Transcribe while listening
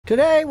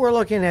Today we're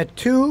looking at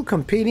two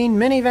competing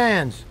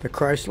minivans, the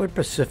Chrysler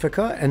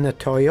Pacifica and the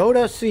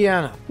Toyota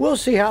Sienna. We'll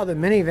see how the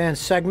minivan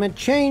segment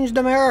changed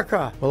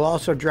America. We'll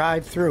also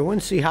drive through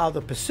and see how the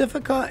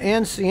Pacifica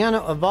and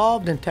Sienna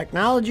evolved in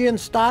technology and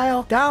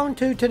style down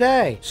to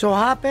today. So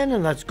hop in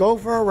and let's go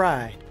for a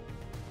ride.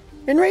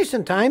 In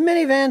recent time,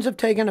 minivans have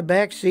taken a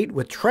back seat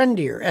with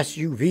trendier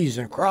SUVs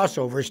and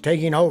crossovers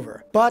taking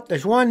over. But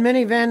there's one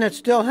minivan that's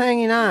still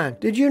hanging on.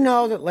 Did you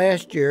know that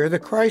last year, the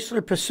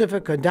Chrysler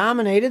Pacifica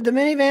dominated the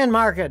minivan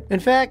market? In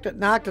fact, it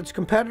knocked its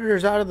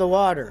competitors out of the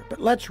water.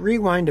 But let's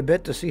rewind a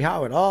bit to see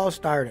how it all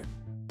started.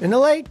 In the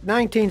late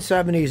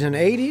 1970s and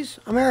 80s,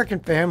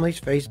 American families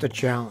faced a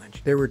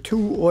challenge. There were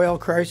two oil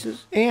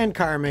crises, and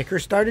car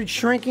makers started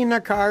shrinking their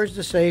cars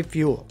to save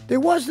fuel. There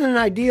wasn't an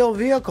ideal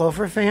vehicle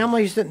for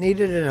families that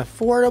needed an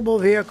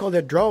affordable vehicle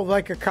that drove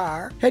like a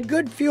car, had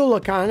good fuel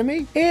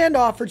economy, and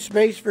offered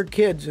space for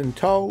kids in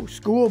tow,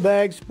 school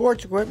bags,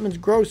 sports equipment,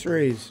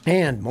 groceries,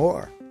 and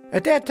more.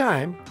 At that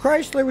time,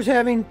 Chrysler was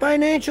having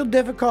financial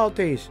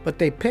difficulties, but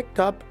they picked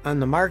up on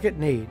the market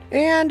need.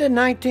 And in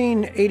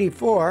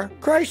 1984,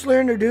 Chrysler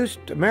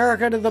introduced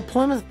America to the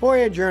Plymouth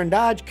Voyager and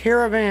Dodge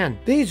Caravan.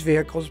 These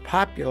vehicles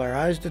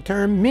popularized the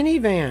term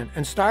minivan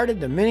and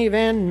started the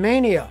minivan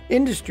mania.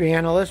 Industry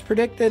analysts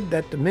predicted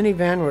that the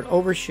minivan would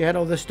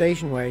overshadow the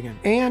station wagon,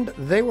 and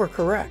they were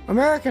correct.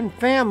 American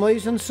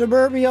families in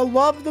suburbia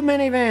loved the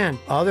minivan.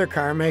 Other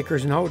car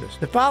makers noticed.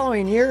 The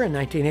following year, in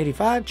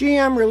 1985,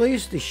 GM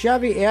released the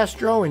Chevy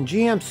Astro and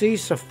GMC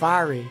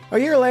Safari. A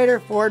year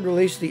later, Ford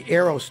released the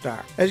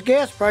Aerostar. As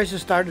gas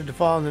prices started to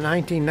fall in the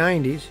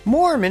 1990s,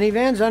 more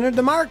minivans entered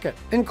the market,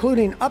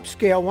 including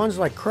upscale ones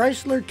like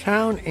Chrysler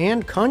Town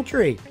and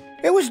Country.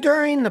 It was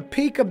during the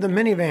peak of the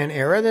minivan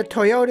era that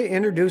Toyota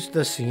introduced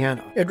the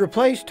Sienna. It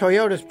replaced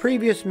Toyota's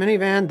previous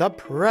minivan, the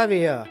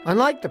Previa.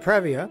 Unlike the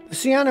Previa, the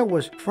Sienna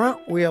was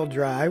front-wheel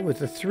drive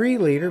with a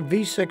 3-liter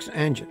V6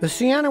 engine. The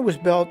Sienna was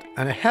built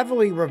on a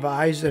heavily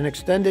revised and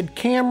extended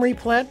Camry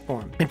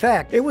platform. In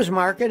fact, it was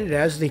marketed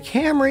as the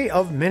Camry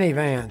of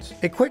minivans.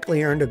 It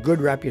quickly earned a good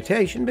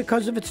reputation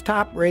because of its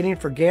top rating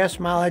for gas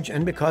mileage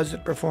and because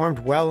it performed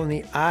well in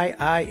the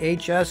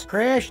IIHS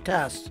crash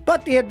tests.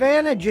 But the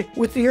advantage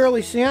with the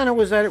early Sienna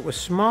was that it was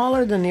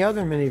smaller than the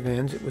other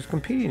minivans it was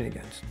competing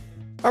against.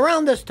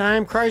 Around this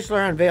time,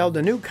 Chrysler unveiled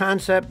a new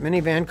concept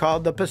minivan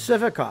called the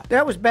Pacifica.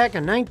 That was back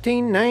in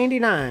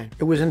 1999.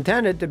 It was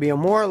intended to be a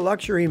more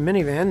luxury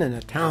minivan than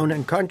a Town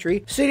and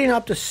Country, seating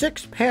up to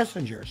 6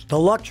 passengers. The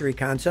luxury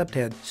concept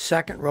had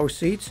second-row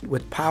seats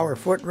with power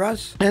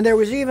footrests, and there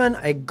was even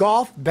a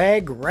golf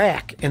bag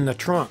rack in the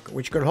trunk,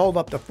 which could hold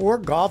up to 4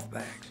 golf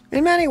bags.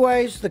 In many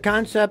ways, the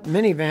concept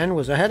minivan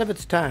was ahead of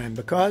its time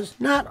because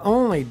not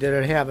only did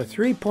it have a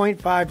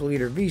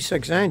 3.5-liter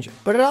V6 engine,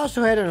 but it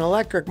also had an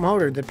electric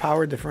motor that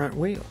powered the front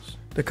wheels.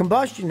 The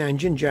combustion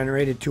engine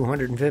generated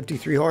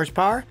 253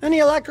 horsepower, and the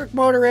electric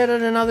motor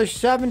added another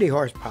 70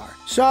 horsepower.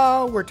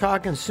 So, we're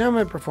talking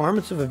similar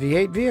performance of a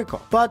V8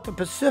 vehicle. But the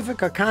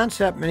Pacifica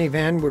concept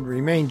minivan would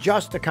remain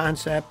just a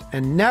concept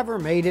and never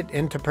made it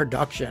into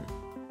production.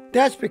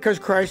 That's because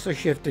Chrysler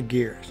shifted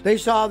gears. They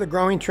saw the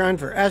growing trend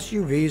for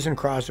SUVs and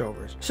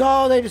crossovers.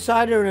 So they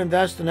decided to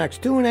invest the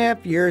next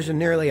 2.5 years and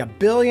nearly $1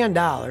 billion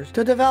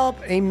to develop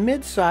a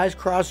mid-size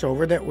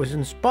crossover that was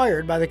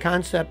inspired by the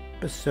concept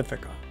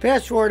Pacifica.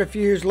 Fast forward a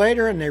few years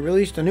later and they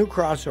released a new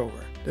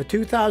crossover, the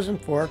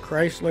 2004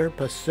 Chrysler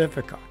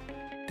Pacifica.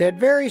 That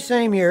very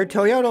same year,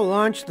 Toyota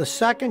launched the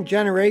second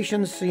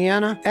generation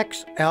Sienna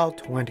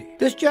XL20.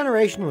 This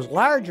generation was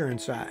larger in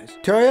size.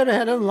 Toyota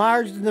had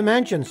enlarged the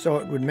dimensions so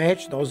it would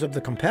match those of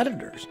the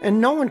competitors,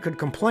 and no one could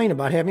complain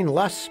about having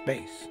less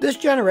space. This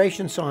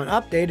generation saw an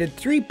updated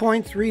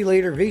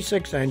 3.3-liter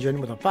V6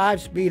 engine with a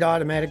 5-speed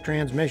automatic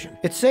transmission.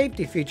 Its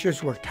safety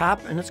features were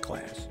top in its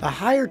class. The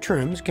higher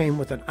trims came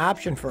with an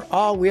option for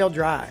all-wheel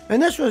drive,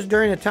 and this was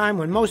during a time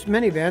when most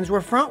minivans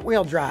were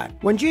front-wheel drive.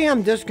 When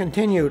GM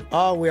discontinued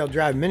all-wheel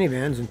drive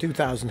minivans in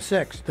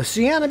 2006, the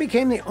Sienna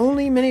became the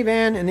only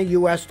minivan in the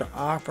U.S. to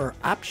offer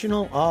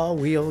optional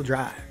all-wheel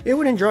drive. It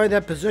would enjoy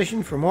that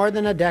position for more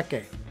than a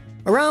decade.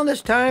 Around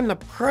this time, the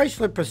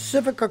Chrysler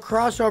Pacifica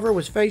crossover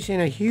was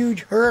facing a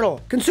huge hurdle.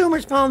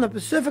 Consumers found the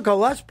Pacifica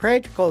less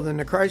practical than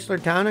the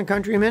Chrysler Town and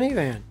Country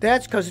minivan.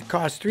 That's because it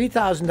cost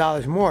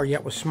 $3,000 more,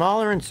 yet was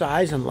smaller in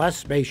size and less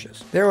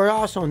spacious. There were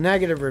also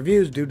negative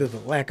reviews due to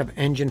the lack of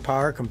engine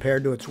power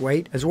compared to its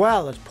weight, as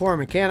well as poor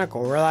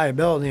mechanical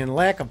reliability and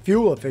lack of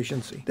fuel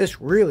efficiency. This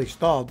really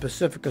stalled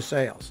Pacifica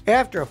sales.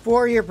 After a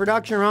 4-year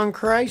production run,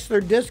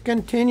 Chrysler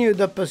discontinued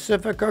the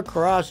Pacifica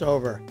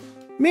crossover.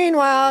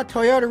 Meanwhile,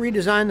 Toyota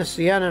redesigned the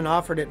Sienna and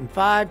offered it in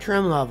 5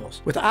 trim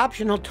levels, with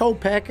optional tow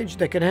package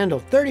that could handle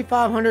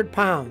 3,500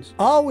 pounds.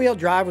 All-wheel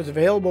drive was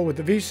available with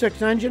the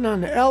V6 engine on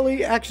the LE,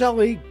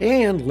 XLE,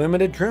 and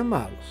limited trim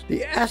models.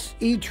 The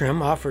SE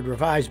trim offered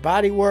revised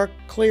bodywork,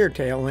 clear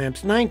tail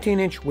lamps,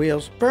 19-inch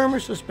wheels, firmer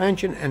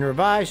suspension, and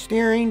revised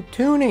steering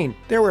tuning.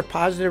 There were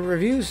positive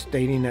reviews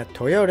stating that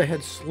Toyota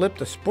had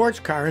slipped a sports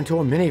car into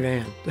a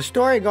minivan. The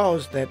story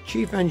goes that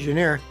Chief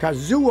Engineer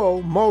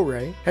Kazuo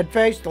Morei had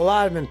faced a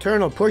lot of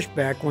internal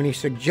pushback when he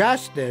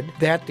suggested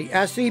that the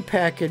SE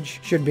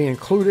package should be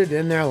included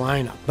in their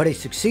lineup, but he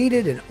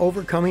succeeded in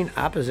overcoming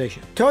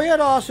opposition. Toyota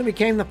also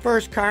became the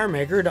first car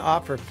maker to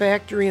offer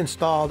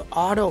factory-installed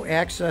auto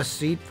access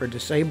seat for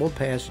disabled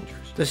passengers.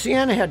 The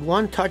Sienna had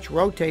one touch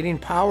rotating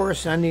power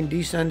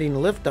ascending-descending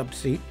lift-up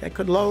seat that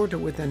could lower to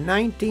within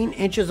 19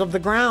 inches of the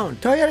ground.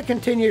 Toyota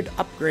continued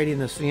upgrading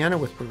the Sienna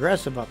with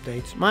progressive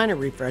updates, minor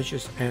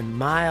refreshes, and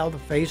mild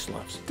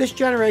facelifts. This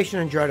generation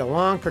enjoyed a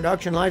long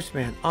production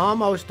lifespan,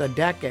 almost a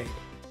decade.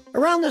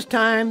 Around this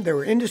time, there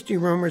were industry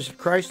rumors that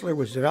Chrysler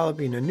was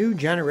developing a new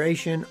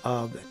generation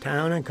of the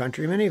Town &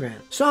 Country minivan.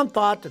 Some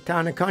thought the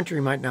Town &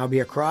 Country might now be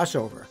a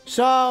crossover.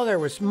 So there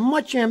was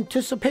much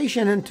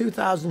anticipation in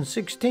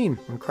 2016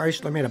 when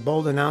Chrysler made a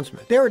bold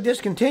announcement. They were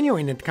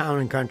discontinuing the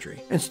Town &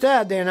 Country.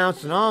 Instead, they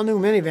announced an all-new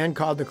minivan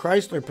called the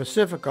Chrysler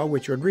Pacifica,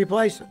 which would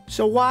replace it.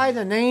 So why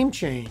the name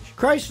change?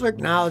 Chrysler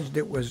acknowledged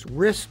it was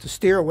risk to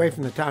steer away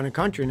from the Town &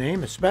 Country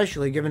name,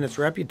 especially given its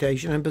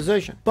reputation and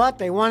position. But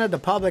they wanted the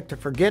public to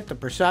forget the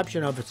perception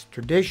of its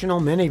traditional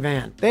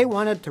minivan. They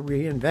wanted to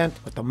reinvent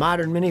what the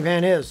modern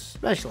minivan is,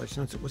 especially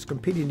since it was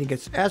competing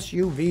against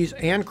SUVs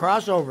and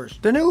crossovers.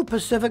 The new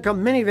Pacifica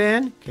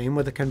minivan came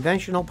with a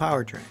conventional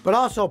powertrain, but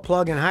also a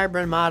plug-in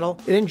hybrid model.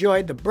 It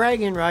enjoyed the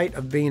bragging right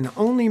of being the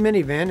only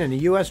minivan in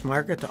the U.S.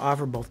 market to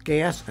offer both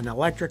gas and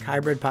electric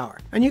hybrid power.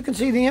 And you can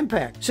see the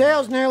impact.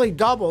 Sales nearly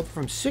doubled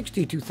from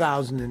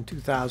 62,000 in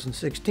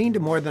 2016 to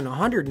more than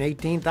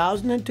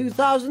 118,000 in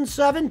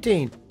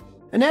 2017.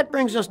 And that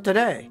brings us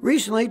today.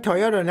 Recently,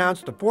 Toyota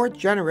announced the fourth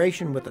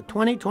generation with the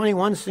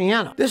 2021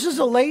 Sienna. This is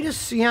the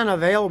latest Sienna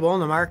available in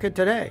the market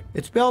today.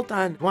 It's built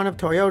on one of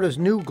Toyota's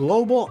new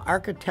global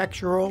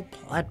architectural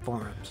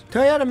platforms.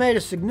 Toyota made a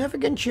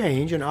significant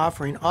change in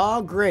offering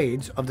all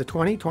grades of the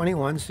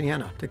 2021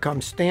 Sienna to come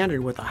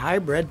standard with a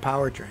hybrid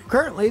powertrain.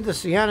 Currently, the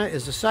Sienna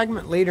is the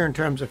segment leader in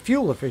terms of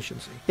fuel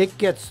efficiency. It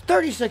gets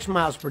 36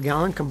 miles per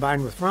gallon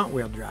combined with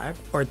front-wheel drive,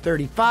 or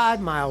 35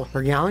 miles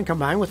per gallon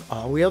combined with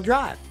all-wheel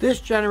drive. This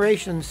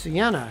generation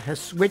Sienna has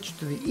switched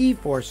to the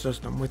E-Force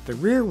system with the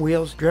rear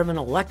wheels driven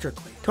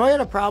electrically.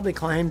 Toyota proudly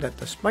claimed that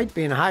despite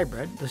being a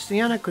hybrid, the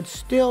Sienna could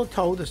still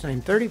tow the same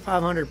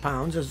 3,500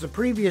 pounds as the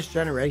previous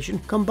generation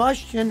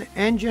combustion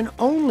engine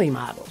only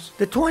models.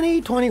 The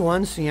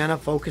 2021 Sienna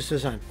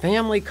focuses on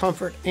family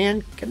comfort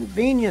and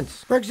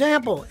convenience. For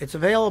example, it's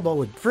available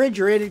with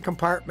refrigerated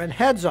compartment,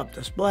 heads-up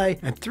display,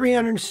 and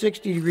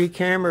 360-degree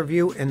camera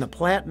view in the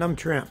Platinum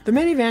trim. The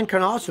minivan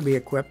can also be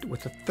equipped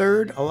with a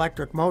third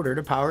electric motor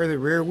to power the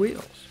rear wheels.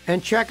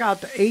 And check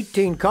out the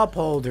 18 cup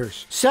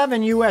holders,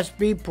 7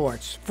 USB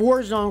ports,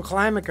 4-zone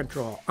climate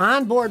control,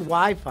 onboard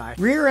Wi-Fi,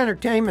 rear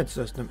entertainment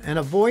system, and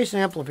a voice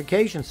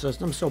amplification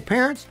system so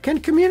parents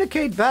can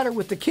communicate better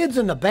with the kids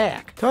in the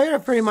back.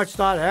 Toyota pretty much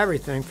thought of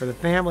everything for the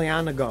family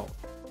on the go.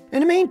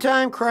 In the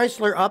meantime,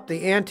 Chrysler upped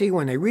the ante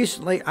when they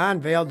recently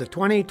unveiled the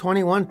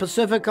 2021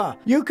 Pacifica.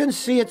 You can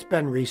see it's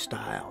been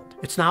restyled.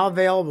 It's now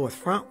available with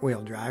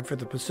front-wheel drive for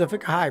the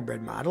Pacifica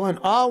hybrid model and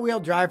all-wheel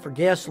drive for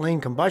gasoline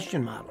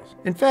combustion models.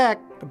 In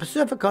fact, the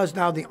Pacifica is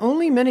now the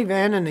only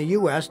minivan in the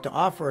U.S. to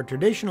offer a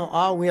traditional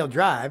all-wheel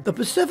drive. The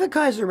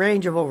Pacifica has a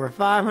range of over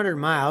 500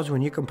 miles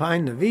when you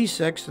combine the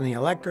V6 and the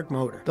electric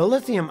motor. The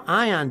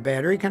lithium-ion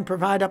battery can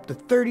provide up to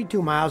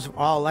 32 miles of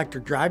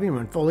all-electric driving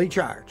when fully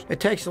charged. It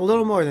takes a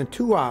little more than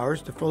 2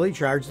 hours to fully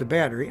charge the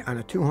battery on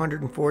a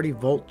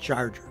 240-volt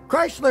charger.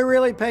 Chrysler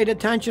really paid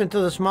attention to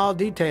the small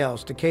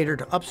details to cater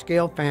to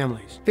upscale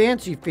families.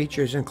 Fancy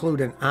features include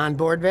an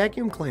onboard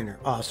vacuum cleaner,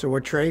 also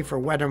a tray for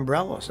wet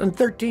umbrellas, and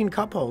 13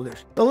 cup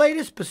holders. The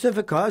latest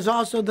Pacifica is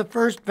also the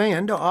first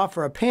van to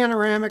offer a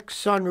panoramic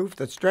sunroof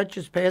that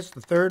stretches past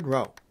the third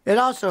row. It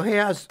also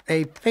has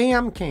a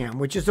FAM cam,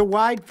 which is a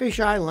wide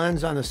fisheye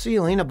lens on the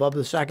ceiling above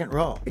the second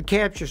row. It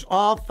captures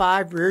all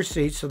 5 rear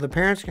seats so the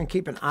parents can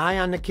keep an eye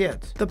on the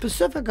kids. The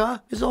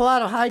Pacifica is a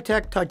lot of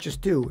high-tech touches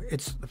too.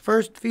 It's the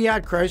first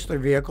Fiat Chrysler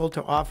vehicle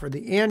to offer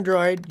the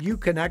Android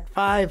Uconnect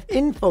 5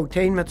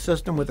 infotainment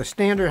system with a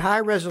standard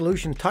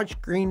high-resolution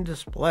touchscreen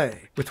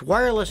display, with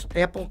wireless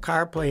Apple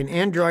CarPlay and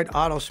Android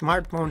Auto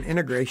smartphone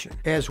integration,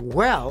 as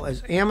well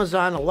as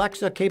Amazon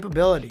Alexa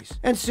capabilities,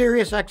 and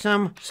Sirius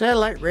XM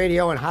satellite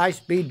radio and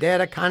high-speed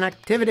data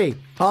connectivity.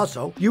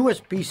 Also,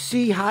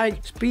 USB-C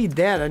high-speed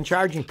data and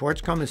charging ports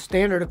come as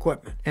standard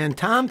equipment, and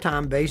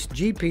TomTom-based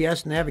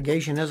GPS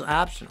navigation is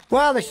optional.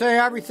 Well, they say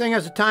everything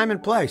has a time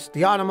and place.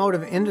 The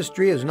automotive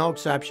industry is no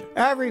exception.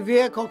 Every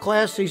vehicle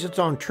class sees its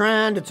own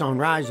trend, its own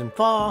rise and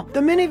fall. The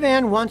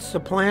minivan once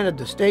supplanted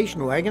the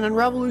station wagon and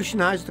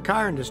revolutionized the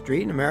car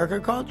industry and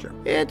American culture.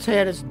 It's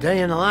had its day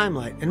in the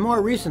limelight. In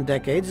more recent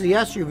decades, the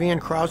SUV and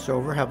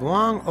crossover have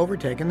long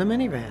overtaken the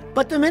minivan.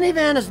 But the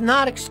minivan is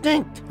not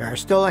extinct. fact. There are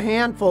still a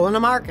handful in the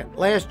market.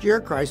 Last year,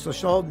 Chrysler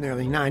sold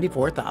nearly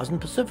 94,000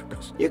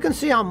 Pacificas. You can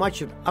see how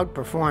much it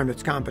outperformed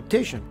its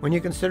competition when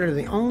you consider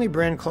the only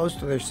brand close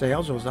to their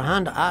sales was the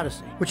Honda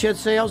Odyssey, which had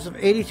sales of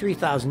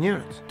 83,000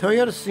 units.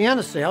 Toyota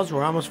Sienna sales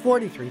were almost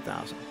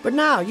 43,000. But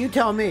now, you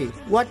tell me,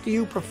 what do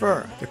you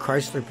prefer, the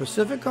Chrysler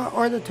Pacifica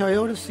or the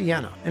Toyota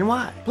Sienna, and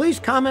why? Please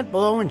comment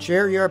below and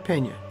share your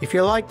opinion. If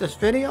you like this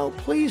video,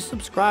 please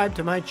subscribe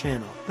to my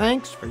channel.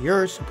 Thanks for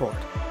your support.